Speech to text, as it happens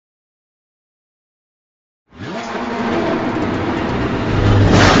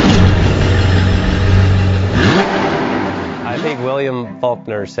William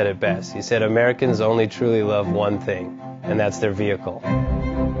Faulkner said it best. He said, Americans only truly love one thing, and that's their vehicle.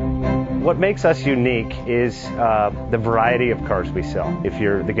 What makes us unique is the variety of cars we sell. If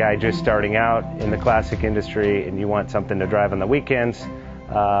you're the guy just starting out in the classic industry and you want something to drive on the weekends,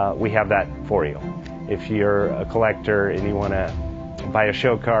 we have that for you. If you're a collector and you want to buy a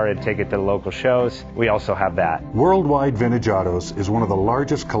show car and take it to the local shows, we also have that. Worldwide Vintage Autos is one of the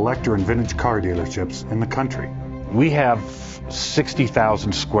largest collector and vintage car dealerships in the country. We have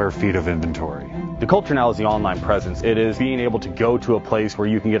 60,000 square feet of inventory. The culture now is the online presence. It is being able to go to a place where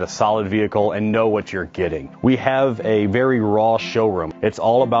you can get a solid vehicle and know what you're getting. We have a very raw showroom. It's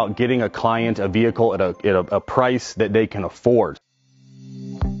all about getting a client a vehicle at a price that they can afford.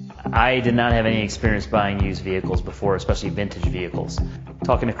 I did not have any experience buying used vehicles before, especially vintage vehicles.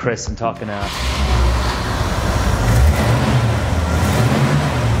 Talking to Chris and talking to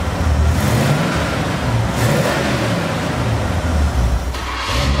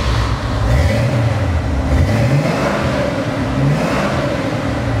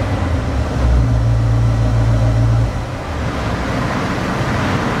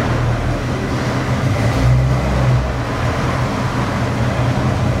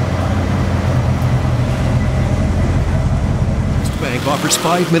offers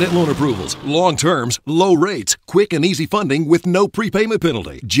 5-minute loan approvals, long terms, low rates, quick and easy funding with no prepayment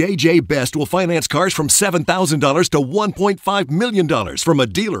penalty. JJ Best will finance cars from $7,000 to $1.5 million from a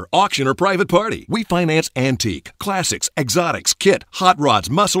dealer, auction, or private party. We finance antique, classics, exotics, kit, hot rods,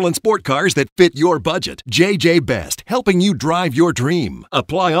 muscle, and sport cars that fit your budget. JJ Best, helping you drive your dream.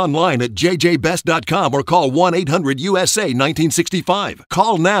 Apply online at jjbest.com or call 1-800-USA-1965.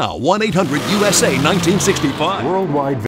 Call now, 1-800-USA-1965. Worldwide